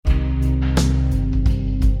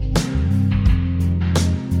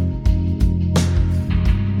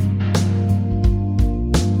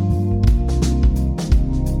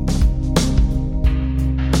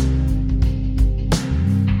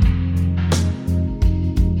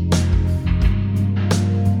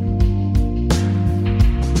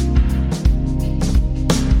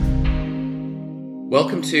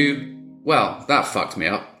Welcome to, well, that fucked me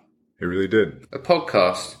up. It really did. A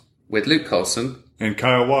podcast with Luke Colson. And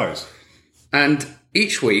Kyle Wise. And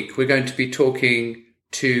each week we're going to be talking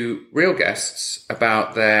to real guests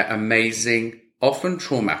about their amazing, often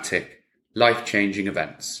traumatic, life-changing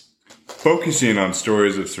events. Focusing on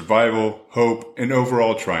stories of survival, hope, and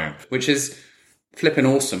overall triumph. Which is flipping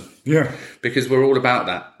awesome. Yeah. Because we're all about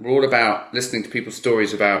that. We're all about listening to people's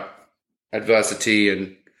stories about adversity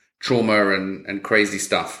and trauma and crazy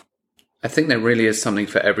stuff. I think there really is something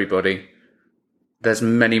for everybody. There's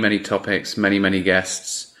many, many topics, many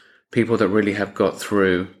guests, people that really have got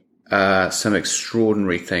through some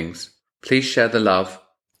extraordinary things. Please share the love,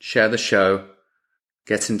 share the show,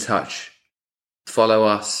 get in touch, follow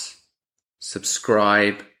us,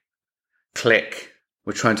 subscribe, click.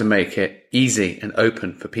 We're trying to make it easy and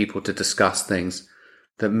open for people to discuss things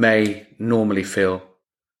that may normally feel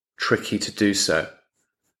tricky to do so.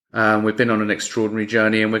 We've been on an extraordinary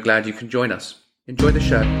journey and we're glad you can join us. Enjoy the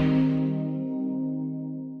show.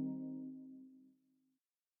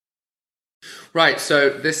 Right, so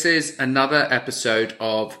this is another episode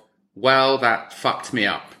of Well, That Fucked Me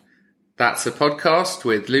Up. That's a podcast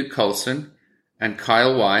with Luke Colson and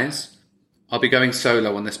Kyle Wise. I'll be going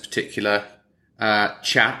solo on this particular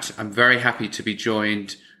chat. I'm very happy to be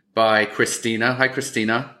joined by Christina. Hi,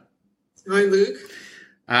 Christina. Hi, Luke.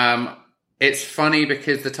 It's funny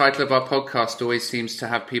because the title of our podcast always seems to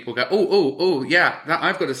have people go, oh, yeah,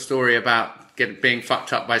 I've got a story about being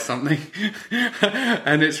fucked up by something.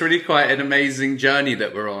 And it's really quite an amazing journey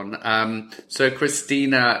that we're on. So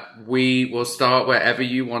Christina, we will start wherever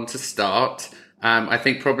you want to start. I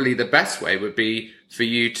think probably the best way would be for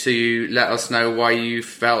you to let us know why you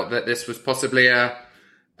felt that this was possibly a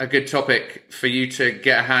good topic for you to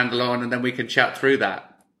get a handle on, and then we can chat through that.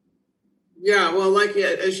 Yeah, well, like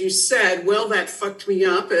as you said, well, that fucked me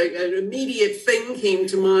up. An immediate thing came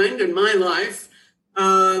to mind in my life.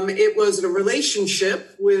 It was a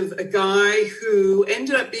relationship with a guy who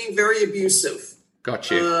ended up being very abusive. Got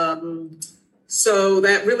you. So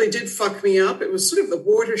that really did fuck me up. It was sort of the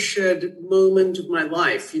watershed moment of my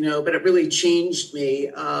life, but it really changed me.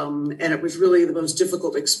 And it was really the most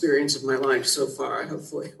difficult experience of my life so far.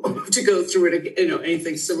 Hopefully I won't have to go through it,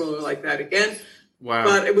 anything similar like that again. Wow.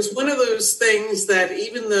 But it was one of those things that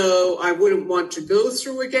even though I wouldn't want to go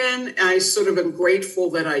through again, I sort of am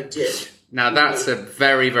grateful that I did. Now, that's a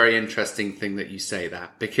very, very interesting thing that you say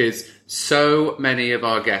that, because so many of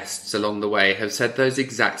our guests along the way have said those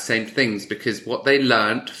exact same things, because what they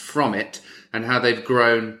learned from it and how they've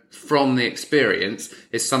grown from the experience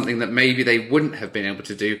is something that maybe they wouldn't have been able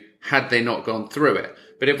to do had they not gone through it.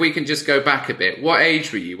 But if we can just go back a bit, what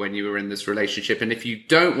age were you when you were in this relationship? And if you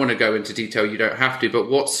don't want to go into detail, you don't have to,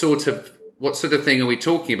 but what sort of thing are we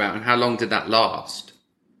talking about, and how long did that last?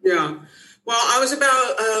 Yeah. Well, I was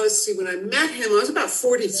about, when I met him, I was about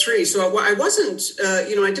 43. So I wasn't, I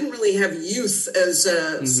didn't really have youth as,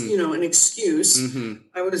 an excuse. Mm-hmm.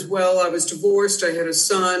 I was divorced. I had a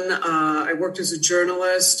son. I worked as a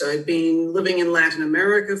journalist. I'd been living in Latin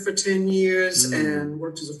America for 10 years and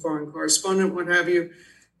worked as a foreign correspondent, what have you.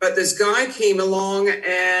 But this guy came along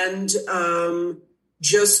and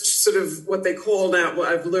just sort of what they call now,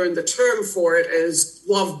 I've learned the term for it is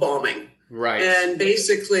love bombing. Right. And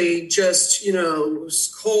basically just,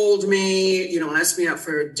 called me, asked me out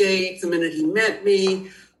for a date the minute he met me,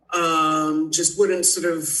 just wouldn't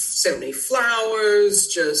sort of send me flowers,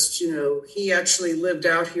 just, he actually lived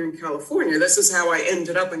out here in California. This is how I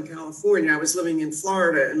ended up in California. I was living in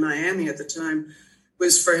Florida, in Miami at the time,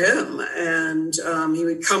 was for him. And he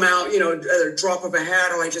would come out, at a drop of a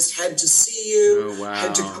hat, I just had to see you, oh, wow.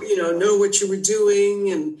 had to, know what you were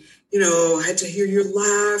doing, and had to hear your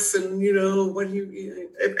laugh and,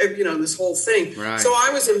 this whole thing. Right. So I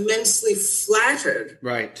was immensely flattered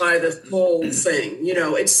by the whole thing.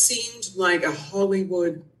 It seemed like a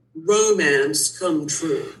Hollywood romance come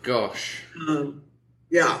true. Gosh.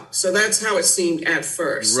 Yeah. So that's how it seemed at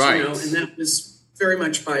first. Right. And that was very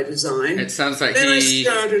much by design. It sounds like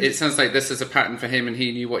this is a pattern for him and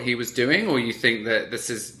he knew what he was doing, or you think that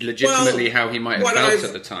this is legitimately how he might have felt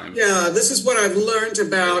at the time? Yeah, this is what I've learned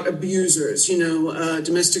about abusers,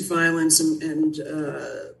 domestic violence and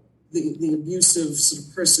the abusive sort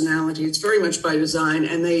of personality. It's very much by design,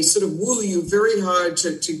 and they sort of woo you very hard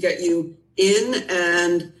to get you in,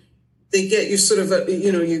 and they get you sort of,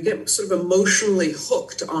 you get sort of emotionally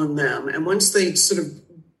hooked on them. And once they sort of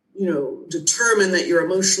determine that you're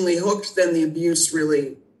emotionally hooked, then the abuse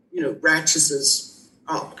really, ratchets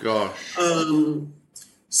up. Gosh.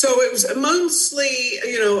 So it was mostly,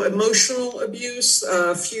 emotional abuse,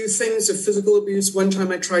 a few things of physical abuse. One time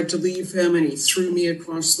I tried to leave him and he threw me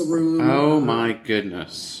across the room. Oh, my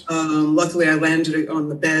goodness. Luckily, I landed on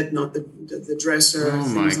the bed, not the dresser, Oh,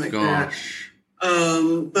 things my like gosh.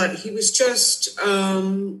 that. But he was just,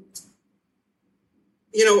 it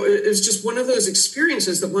was just one of those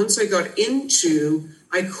experiences that once I got into,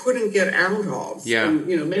 I couldn't get out of. Yeah. And,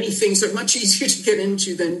 many things are much easier to get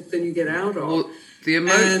into than you get out of. Well,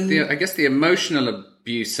 I guess the emotional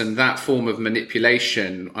abuse and that form of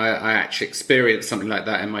manipulation, I actually experienced something like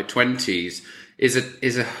that in my 20s,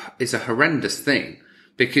 is a horrendous thing,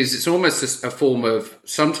 because it's almost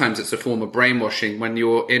sometimes it's a form of brainwashing when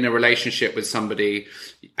you're in a relationship with somebody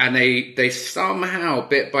and they somehow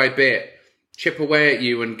bit by bit chip away at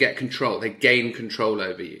you and get control. They gain control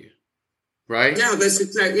over you. Right? Yeah, that's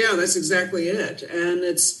exactly it. And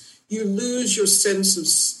you lose your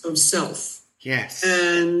sense of self. Yes.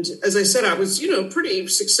 And as I said, I was, pretty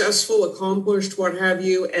successful, accomplished, what have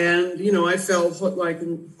you. And, I fell hook,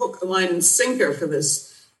 line, and sinker for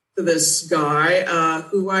this guy,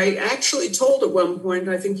 who I actually told at one point,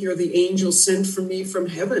 I think you're the angel sent for me from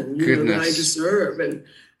heaven, that I deserve. And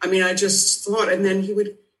I mean, I just thought, and then he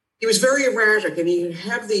was very erratic and he would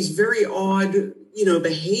have these very odd,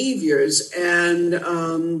 behaviors. And,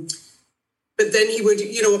 but then he would,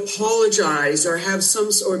 apologize or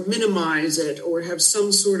or minimize it or have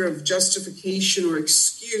some sort of justification or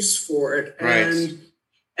excuse for it. Right.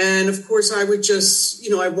 And of course I would just,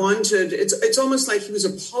 I wanted, it's almost like he was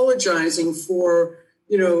apologizing for,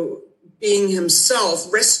 being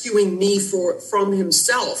himself, rescuing me from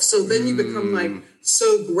himself. So then you become like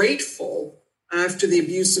so grateful after the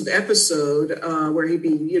abusive episode, where he'd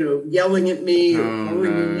be, yelling at me or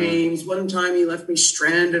calling me names. One time he left me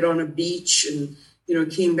stranded on a beach and,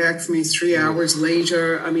 came back for me 3 hours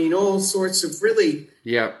later. I mean, all sorts of really,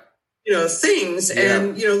 things. Yeah.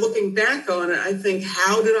 And, looking back on it, I think,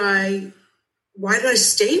 why did I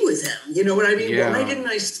stay with him? You know what I mean? Yeah. Why didn't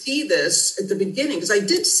I see this at the beginning? Because I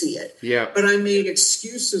did see it. Yeah. But I made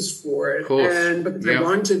excuses for it. Of course. And because I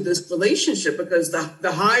wanted this relationship, because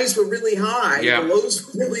the highs were really high, the lows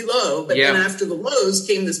were really low. But then after the lows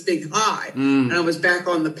came this big high. And I was back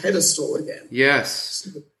on the pedestal again. Yes.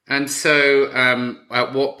 And so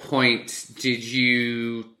at what point did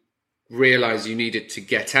you realize you needed to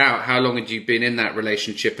get out? How long had you been in that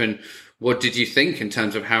relationship? And what did you think in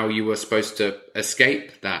terms of how you were supposed to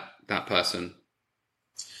escape that person?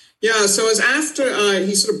 Yeah, so it was after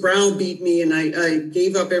he sort of browbeat me and I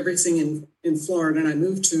gave up everything in Florida and I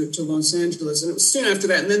moved to Los Angeles. And it was soon after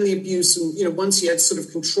that. And then the abuse and, once he had sort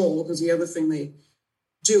of control, because the other thing they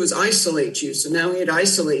do is isolate you. So now he had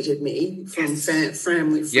isolated me from family,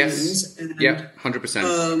 friends. Yes. And,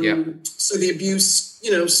 100%. So the abuse,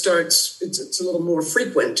 starts, it's a little more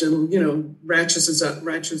frequent and, ratchets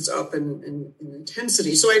up in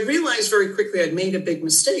intensity. So I realized very quickly I'd made a big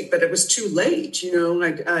mistake, but it was too late.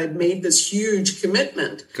 I'd made this huge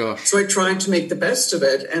commitment. Gosh. So I tried to make the best of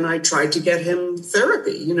it. And I tried to get him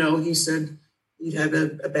therapy. He said he'd had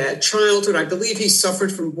a bad childhood. I believe he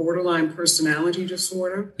suffered from borderline personality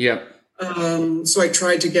disorder. Yeah. So I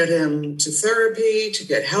tried to get him to therapy, to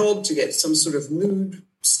get help, to get some sort of mood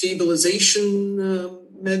stabilization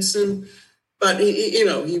medicine. But he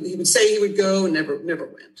would say he would go and never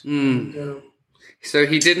went. And, so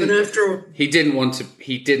he didn't. But after he didn't want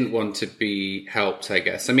to be helped, I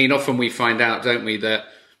guess. I mean, often we find out, don't we, that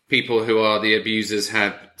people who are the abusers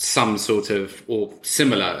have some sort of or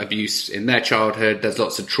similar abuse in their childhood. There's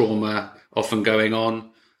lots of trauma often going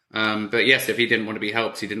on. But yes, if he didn't want to be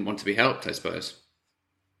helped, he didn't want to be helped, I suppose.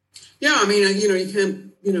 Yeah, I mean, you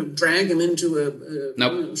can't, drag him into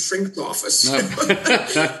a shrink's office. Nope.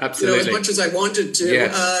 Absolutely. As much as I wanted to.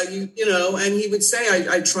 Yes. And he would say,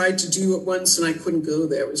 I tried to do it once and I couldn't go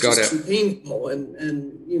there. It was just too painful and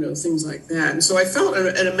things like that. And so I felt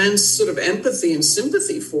an immense sort of empathy and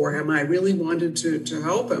sympathy for him. I really wanted to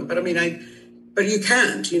help him. But I mean, but you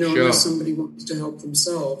can't, Sure. unless somebody wants to help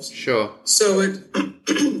themselves. Sure. So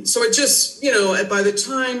it just, by the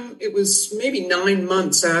time it was maybe 9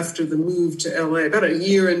 months after the move to LA, about a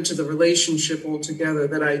year into the relationship altogether,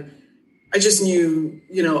 that I just knew,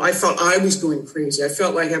 I felt I was going crazy. I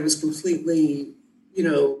felt like I was completely,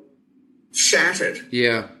 shattered.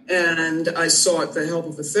 Yeah. And I sought the help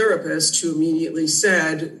of a therapist who immediately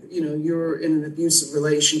said, you're in an abusive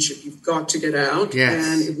relationship. You've got to get out. Yes.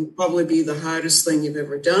 And it will probably be the hardest thing you've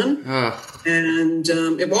ever done. And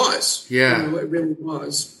it was. Yeah. It really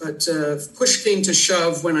was. But push came to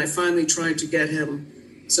shove when I finally tried to get him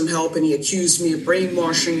some help, and he accused me of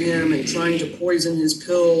brainwashing him and trying to poison his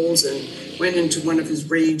pills, and went into one of his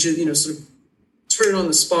rages, sort of turn on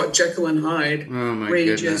the spot Jekyll and Hyde Oh my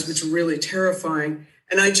rages, goodness. which are really terrifying.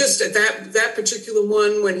 And I just, at that particular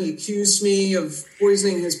one, when he accused me of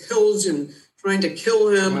poisoning his pills and trying to kill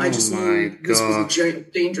him, I just knew this was a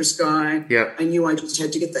dangerous guy. Yep. I knew I just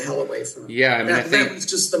had to get the hell away from him. Yeah, I mean, I think that was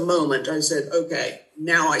just the moment I said, okay,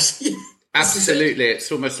 now I see. Absolutely.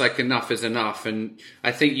 It's almost like enough is enough. And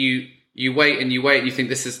I think you wait and you think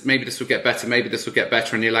maybe this will get better, maybe this will get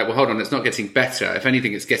better. And you're like, well, hold on, it's not getting better. If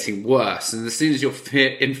anything, it's getting worse. And as soon as you're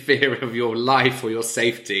in fear of your life or your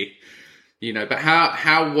safety, but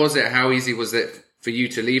how was it? How easy was it for you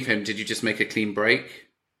to leave him? Did you just make a clean break?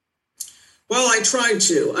 Well, I tried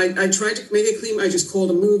to. I tried to make it clean. I just called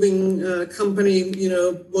a moving company,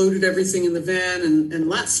 loaded everything in the van and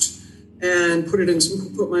left and put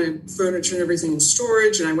my furniture and everything in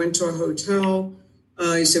storage. And I went to a hotel.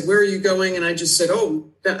 He said, where are you going? And I just said,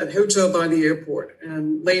 a hotel by the airport.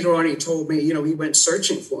 And later on, he told me, he went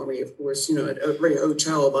searching for me, of course, at a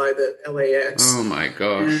hotel by the LAX. Oh, my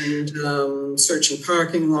gosh. And searching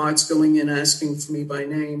parking lots, going in, asking for me by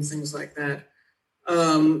name, things like that.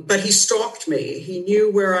 But he stalked me. He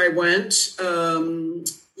knew where I went.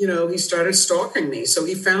 He started stalking me. So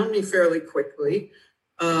he found me fairly quickly.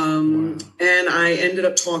 Wow. And I ended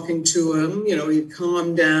up talking to him. He'd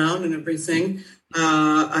calmed down and everything.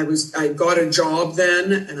 I got a job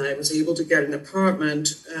then, and I was able to get an apartment,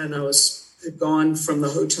 and I had gone from the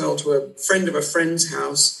hotel to a friend of a friend's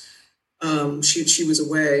house. She was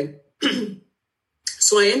away.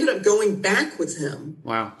 So I ended up going back with him.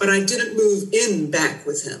 Wow. But I didn't move in back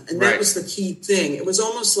with him. And that was the key thing. It was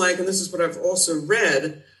almost like, and this is what I've also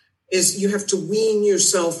read, is you have to wean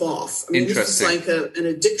yourself off. I mean, this is like an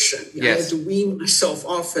addiction. Yes. I had to wean myself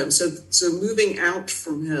off him. So moving out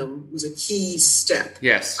from him was a key step.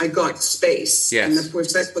 Yes. I got space. Yes. And of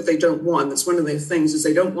course, that's what they don't want. That's one of their things, is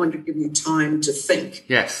they don't want to give you time to think.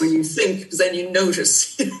 Yes. When you think, because then you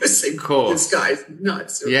notice, of course. This guy's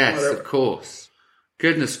nuts. Or yes, whatever. Of course.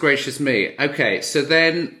 Goodness gracious me. Okay, so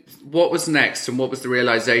then what was next, and what was the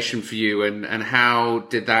realization for you, and how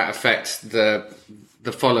did that affect the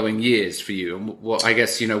following years for you? And what, I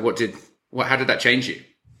guess, how did that change you?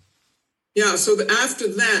 Yeah, so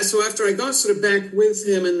after I got sort of back with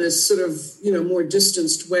him in this sort of, more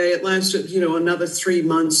distanced way, it lasted, another 3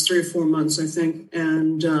 or 4 months, I think.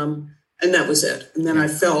 And that was it. And then I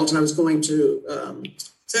felt, and I was going to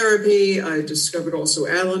therapy. I discovered also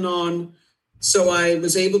Al-Anon. So I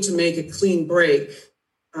was able to make a clean break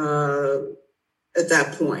at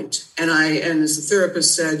that point. And as the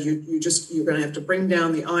therapist said, you're going to have to bring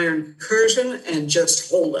down the iron curtain and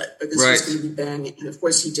just hold it, because he's going to be banging. And of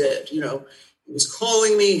course he did. He was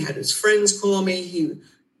calling me, had his friends call me. He,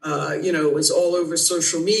 was all over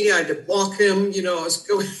social media. I had to block him. I was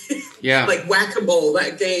going like whack-a-mole,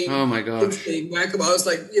 that game. Oh my gosh. Whack-a-mole. I was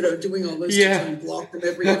like, doing all this to try and block him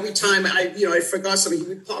every time I forgot something, he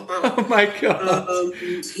would pop out. Oh my God.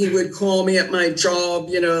 He would call me at my job,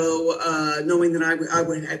 knowing that I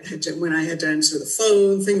would had to, when I had to answer the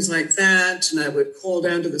phone, things like that. And I would call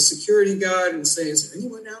down to the security guard and say, is there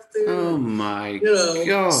anyone out there? Oh my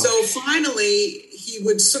God. So finally, he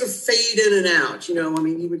would sort of fade in and out,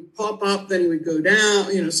 he would pop up, then he would go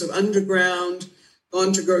down, sort of underground,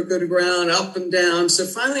 on to go to ground, up and down. So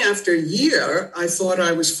finally, after a year, I thought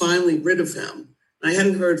I was finally rid of him. I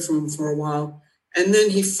hadn't heard from him for a while. And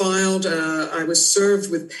then he filed, I was served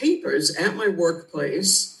with papers at my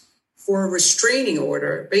workplace for a restraining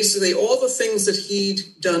order. Basically, all the things that he'd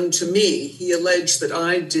done to me, he alleged that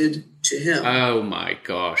I did to him. Oh my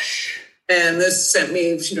gosh. And this sent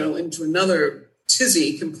me, into another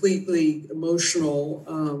tizzy, completely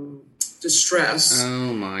emotional distress.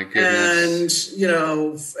 Oh my goodness. And,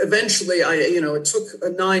 eventually it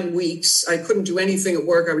took 9 weeks. I couldn't do anything at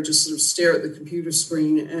work. I would just sort of stare at the computer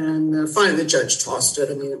screen. And finally the judge tossed it.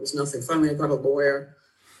 It was nothing. Finally I got a lawyer.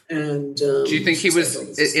 And do you think he was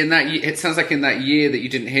in that? It sounds like in that year that you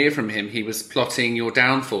didn't hear from him, he was plotting your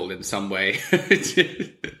downfall in some way, which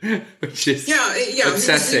is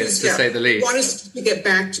obsessive to say the least. He wanted to get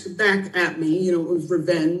back at me. It was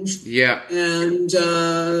revenge. Yeah, and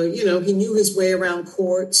he knew his way around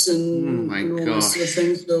courts and all this sort of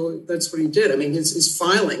thing. So that's what he did. His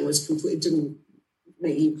filing was complete. It didn't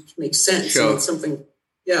make sense. Sure. It's something.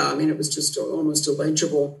 Yeah, it was just almost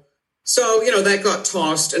illegible. So, that got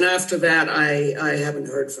tossed. And after that, I haven't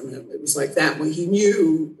heard from him. It was like that when he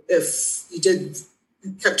knew if he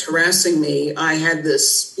kept harassing me, I had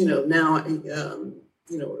this, now, it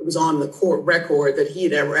was on the court record that he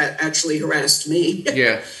had ever actually harassed me.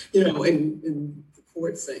 Yeah. In the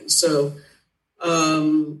court thing. So,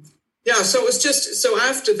 so it was so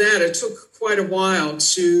after that, it took quite a while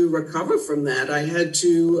to recover from that. I had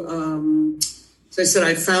to, So I said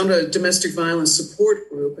I found a domestic violence support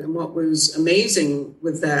group, and what was amazing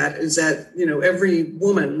with that is that, you know, every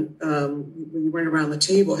woman, when you went around the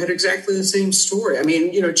table, had exactly the same story. I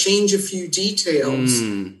mean, you know, change a few details,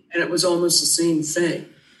 and it was almost the same thing.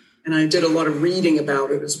 And I did a lot of reading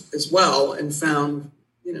about it as well, and found,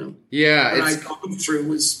 you know, what I'd gone through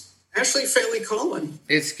was actually fairly common.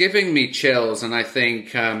 It's giving me chills, and I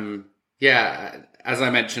think, as I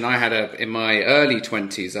mentioned, in my early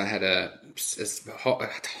 20s, I had a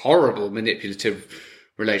horrible manipulative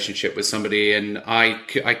relationship with somebody, and I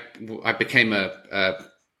became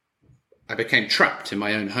I became trapped in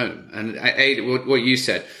my own home. And what you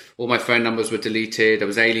said, all my phone numbers were deleted. I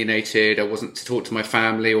was alienated. I wasn't to talk to my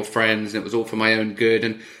family or friends, and it was all for my own good.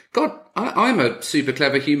 And God, I'm a super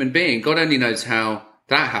clever human being. God only knows how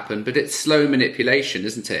that happened, but it's slow manipulation,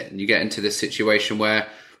 isn't it? And you get into this situation where,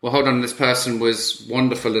 well, hold on, this person was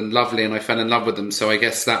wonderful and lovely and I fell in love with them, so I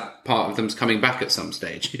guess that part of them's coming back at some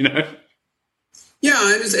stage, you know?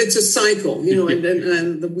 Yeah, it's a cycle, you know, and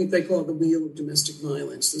they call it the wheel of domestic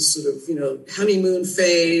violence, this sort of, you know, honeymoon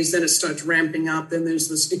phase, then it starts ramping up, then there's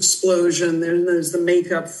this explosion, then there's the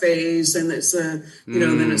makeup phase, and it's, you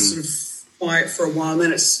know, then it's sort of quiet for a while, and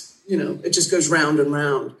then it's, you know, it just goes round and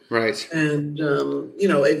round. Right. And, you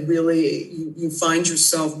know, it really, you find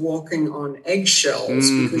yourself walking on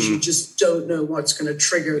eggshells because you just don't know what's going to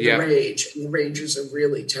trigger the rage. And the rages are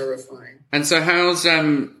really terrifying. And so how's,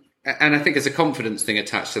 and I think there's a confidence thing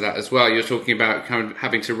attached to that as well. You're talking about kind of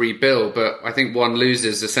having to rebuild, but I think one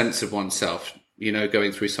loses a sense of oneself, you know,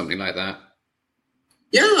 going through something like that.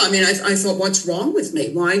 Yeah, I mean, I thought, what's wrong with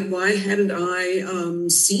me? Why hadn't I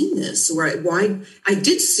seen this? Or why I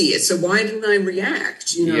did see it, so why didn't I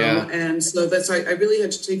react? You know, and so I really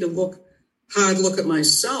had to take a hard look at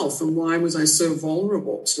myself, and why was I so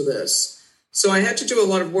vulnerable to this? So I had to do a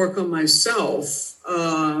lot of work on myself,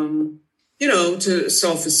 you know, to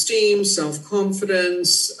self-esteem,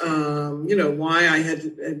 self-confidence, you know, why I had,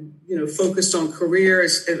 you know, focused on career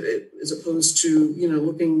as opposed to, you know,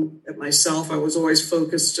 looking at myself. I was always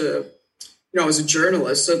focused, you know, I was a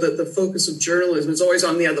journalist, so that the focus of journalism is always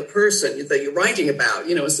on the other person that you're writing about.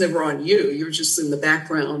 You know, it's never on you. You're just in the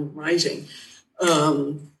background writing,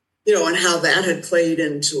 you know, and how that had played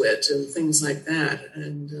into it and things like that.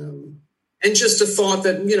 And just a thought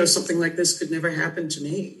that, you know, something like this could never happen to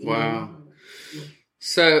me. Wow. Know?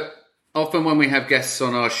 So often when we have guests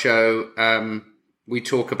on our show, we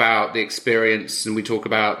talk about the experience and we talk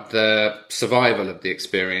about the survival of the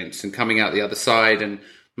experience and coming out the other side. And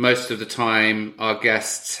most of the time our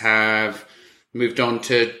guests have moved on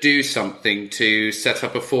to do something, to set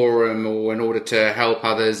up a forum or in order to help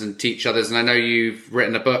others and teach others. And I know you've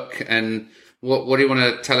written a book, and what do you want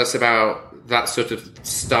to tell us about that sort of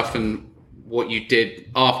stuff and what you did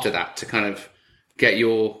after that to kind of get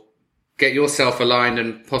yourself aligned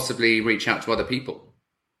and possibly reach out to other people?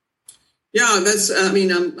 Yeah, that's, I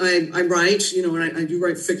mean, I write, you know, and I do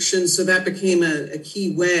write fiction. So that became a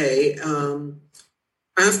key way.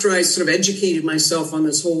 After I sort of educated myself on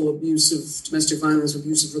this whole domestic violence,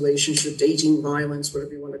 abusive relationship, dating violence,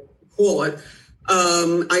 whatever you want to call it,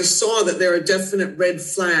 I saw that there are definite red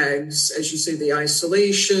flags, as you say, the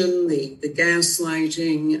isolation, the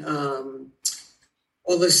gaslighting,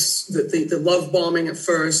 all this, the love bombing at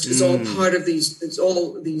first is all part of it's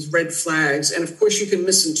all these red flags. And of course you can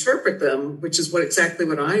misinterpret them, which is exactly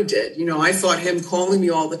what I did. You know, I thought him calling me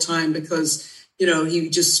all the time because, you know, he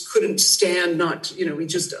just couldn't stand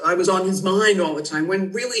I was on his mind all the time,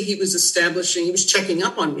 when really he was checking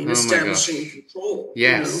up on me and establishing control.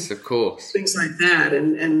 Yes, you know? Of course. Things like that.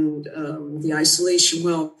 And the isolation,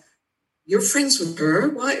 well, you're friends with her.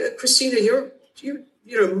 Why, Christina, you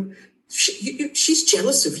know, she's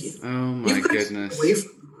jealous of you. Oh my goodness! Away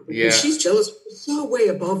from her. Yeah, she's jealous. You're so way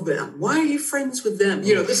above them. Why are you friends with them?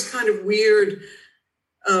 You know, this kind of weird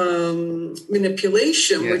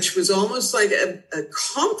manipulation, which was almost like a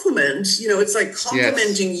compliment. You know, it's like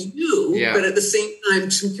complimenting you, but at the same time,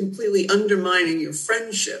 completely undermining your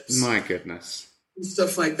friendships. My goodness, and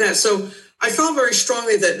stuff like that. So I felt very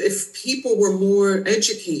strongly that if people were more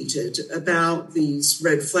educated about these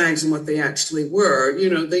red flags and what they actually were, you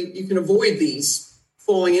know, you can avoid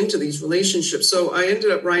falling into these relationships. So I ended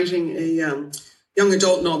up writing a young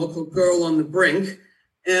adult novel called Girl on the Brink,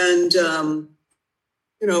 and,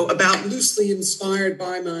 you know, about loosely inspired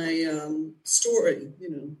by my story, you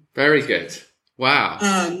know. Very good. Wow.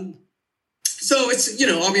 So it's, you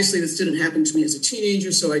know, obviously this didn't happen to me as a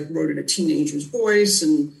teenager, so I wrote in a teenager's voice,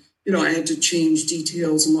 and you know, I had to change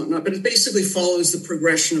details and whatnot, but it basically follows the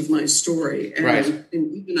progression of my story. And,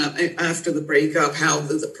 and even after the breakup, how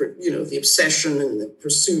the obsession and the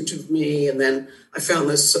pursuit of me. And then I found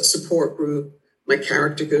this support group my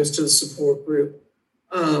character goes to the support group,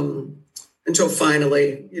 until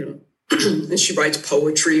finally, and she writes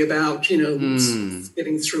poetry about,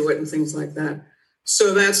 getting through it and things like that.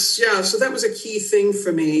 So so that was a key thing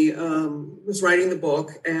for me, was writing the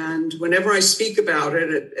book. And whenever I speak about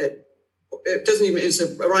it, it doesn't even, it's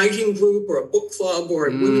a writing group or a book club or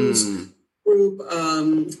a women's group.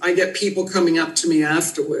 I get people coming up to me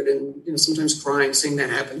afterward and, sometimes crying, saying that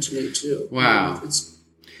happened to me too. Wow.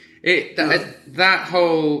 That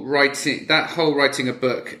whole writing a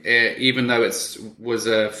book, even though was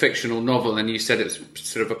a fictional novel, and you said it's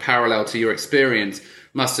sort of a parallel to your experience,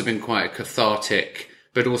 must have been quite a cathartic,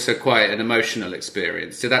 but also quite an emotional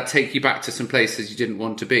experience. Did that take you back to some places you didn't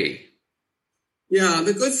want to be? Yeah,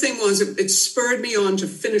 the good thing was it spurred me on to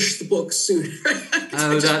finish the book sooner.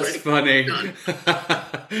 Oh, that's funny.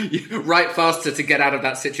 Write faster to get out of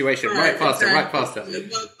that situation. Write faster. I'm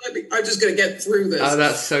just going to get through this. Oh,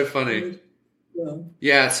 that's so funny.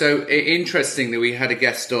 Yeah, so interesting that we had a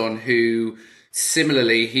guest on who,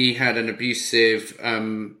 similarly, he had an abusive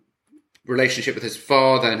relationship with his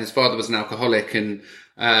father, and his father was an alcoholic, and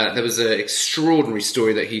there was an extraordinary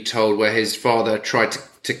story that he told where his father tried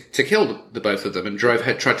to kill the both of them and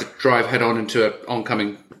tried to drive head on into an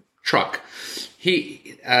oncoming truck.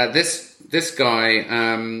 This guy,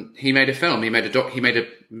 he made a film. He made a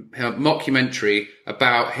mockumentary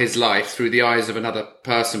about his life through the eyes of another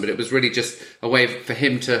person, but it was really just a way for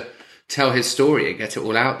him to tell his story and get it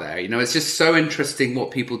all out there. It's just so interesting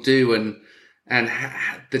what people do and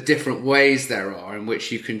the different ways there are in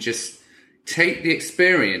which you can just take the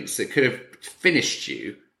experience that could have finished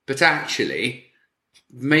you, but actually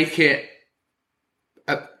make the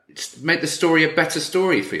story a better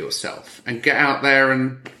story for yourself and get out there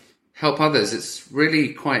and help others. It's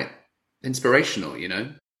really quite inspirational,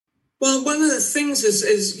 Well, one of the things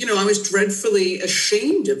is I was dreadfully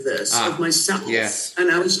ashamed of this, of myself. Yes.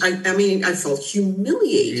 And I felt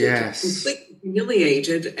humiliated, completely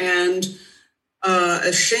humiliated and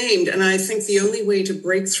ashamed. And I think the only way to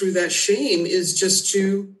break through that shame is just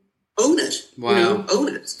to own it. Wow.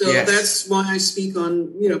 Own it. So that's why I speak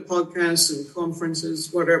on, podcasts and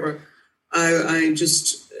conferences, whatever. I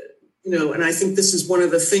just, and I think this is one of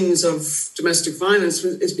the things of domestic violence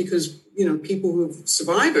is because, people who are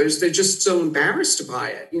survivors, they're just so embarrassed by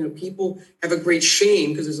it. People have a great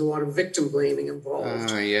shame because there's a lot of victim blaming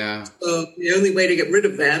involved. Oh, yeah. So the only way to get rid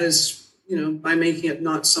of that is, by making it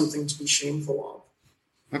not something to be shameful of.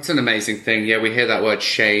 That's an amazing thing. Yeah, we hear that word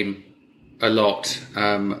shame a lot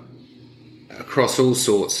across all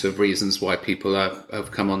sorts of reasons why people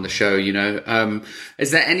have come on the show,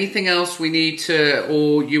 Is there anything else we need to,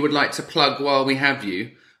 or you would like to plug while we have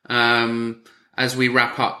you, as we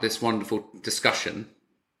wrap up this wonderful discussion?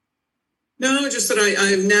 No, just that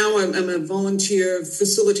I'm a volunteer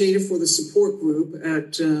facilitator for the support group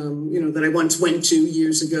at, that I once went to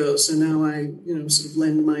years ago. So now I, sort of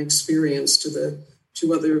lend my experience to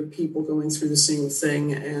other people going through the same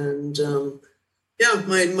thing. And,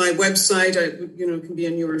 my website, can be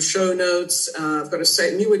in your show notes. I've got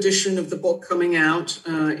a new edition of the book coming out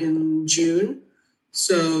in June.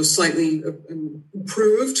 So slightly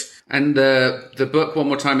improved. And the book, one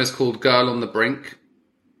more time, is called Girl on the Brink.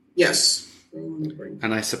 Yes.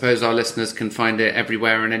 And I suppose our listeners can find it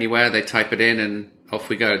everywhere and anywhere. They type it in and off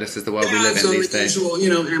we go. This is the world we live in these days.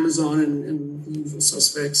 Usual, Amazon and the usual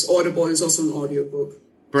suspects. Audible is also an audiobook.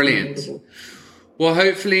 Brilliant. Well,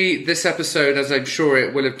 hopefully this episode, as I'm sure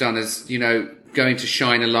it will have done, is, going to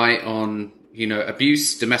shine a light on,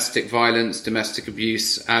 abuse, domestic violence, domestic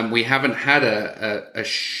abuse. We haven't had a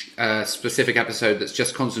specific episode that's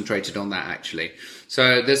just concentrated on that, actually.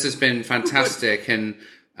 So this has been fantastic. And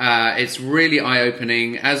it's really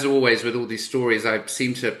eye-opening. As always, with all these stories, I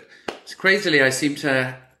seem to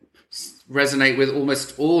resonate with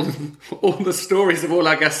almost all the stories of all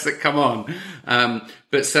our guests that come on.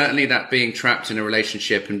 But certainly that being trapped in a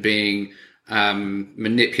relationship and being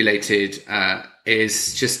manipulated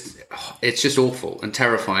is just awful and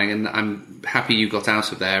terrifying. And I'm happy you got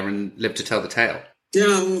out of there and lived to tell the tale.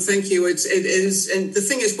 Yeah, well, thank you. It is, and the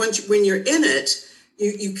thing is, when you're in it,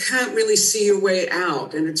 you can't really see your way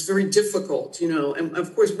out, and it's very difficult, And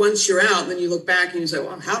of course, once you're out, then you look back and you say,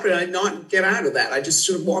 well, how did I not get out of that? I just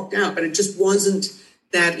sort of walked out, but it just wasn't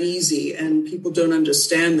that easy, and people don't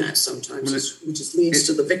understand that sometimes, which just leads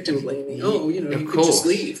to the victim blaming. You could just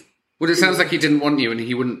leave. Well, it sounds like he didn't want you, and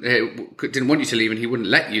he didn't want you to leave, and he wouldn't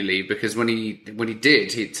let you leave, because when he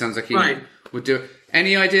did, it sounds like he would do it.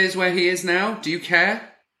 Any ideas where he is now? Do you care?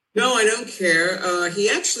 No, I don't care. He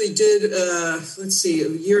actually did, a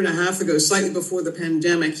year and a half ago, slightly before the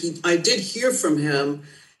pandemic, I did hear from him,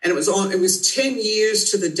 And it was 10 years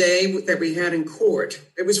to the day that we had in court.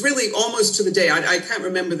 It was really almost to the day. I can't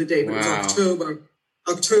remember the date, but Wow. it was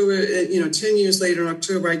October, 10 years later in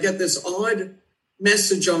October, I get this odd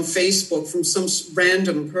message on Facebook from some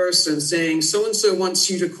random person saying, so-and-so wants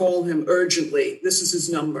you to call him urgently. This is his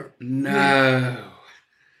number. No.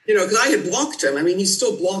 Because I had blocked him. I mean, he's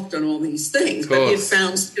still blocked on all these things, but he had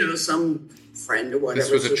found, some friend or whatever.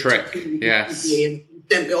 This was a trick. Yes. He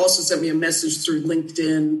also sent me a message through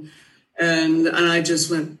LinkedIn, and I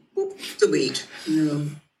just went, whoop, delete.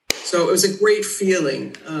 So it was a great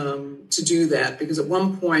feeling to do that, because at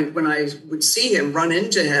one point when I would see him, run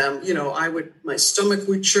into him, my stomach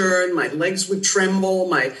would churn, my legs would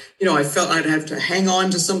tremble, I felt I'd have to hang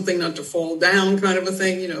on to something not to fall down, kind of a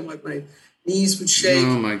thing. Like my knees would shake.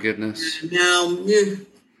 Oh my goodness! And now, I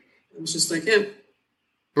was just like,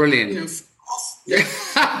 brilliant.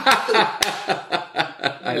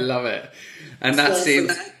 I love it, and that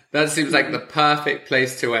seems like the perfect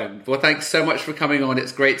place to end. Well, thanks so much for coming on.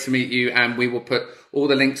 It's great to meet you, and we will put all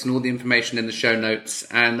the links and all the information in the show notes.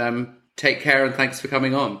 And take care, and thanks for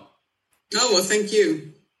coming on. Oh, well, thank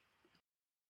you.